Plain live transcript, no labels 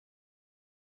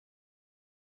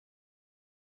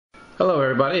Hello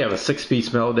everybody, I have a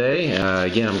 6-piece mailday.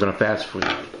 Again, I'm going to fast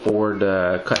forward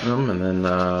cutting them, and then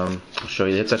I'll show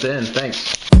you the hits at the end.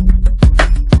 Thanks.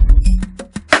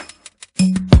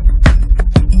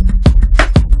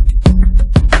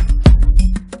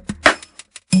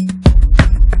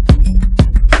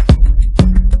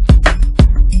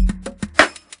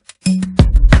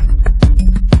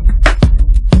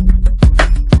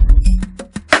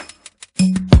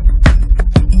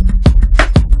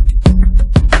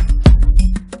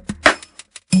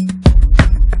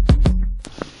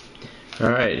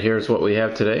 Alright, here's what we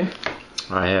have today.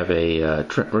 I have a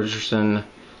Trent Richardson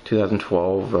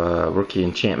 2012 Rookie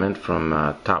Enchantment from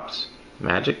Topps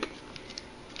Magic.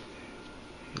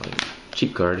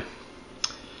 Cheap card.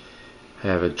 I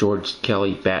have a George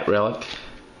Kelly Bat Relic,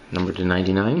 numbered to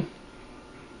 99.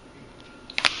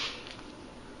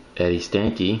 Eddie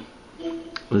Stanky.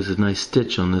 There's a nice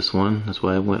stitch on this one. That's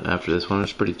why I went after this one.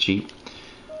 It's pretty cheap.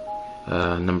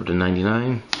 Numbered to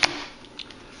 99.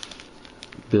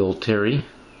 Bill Terry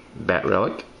Bat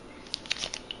Relic,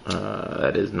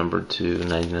 that is numbered to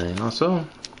 99 also.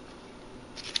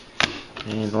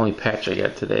 And the only patch I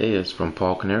got today is from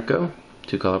Paul Konerko,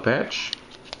 2-color patch,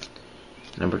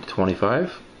 numbered to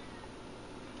 25.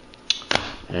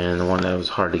 And the one that was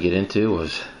hard to get into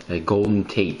was a Golden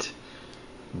Tate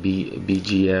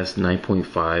BGS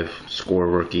 9.5 score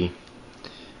rookie.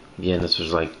 Again, this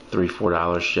was like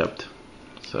 $3-4 shipped,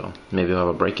 so maybe I'll have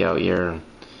a breakout year and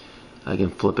I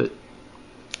can flip it.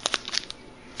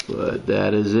 But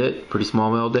that is it. Pretty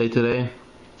small mail day today.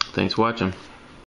 Thanks for watching.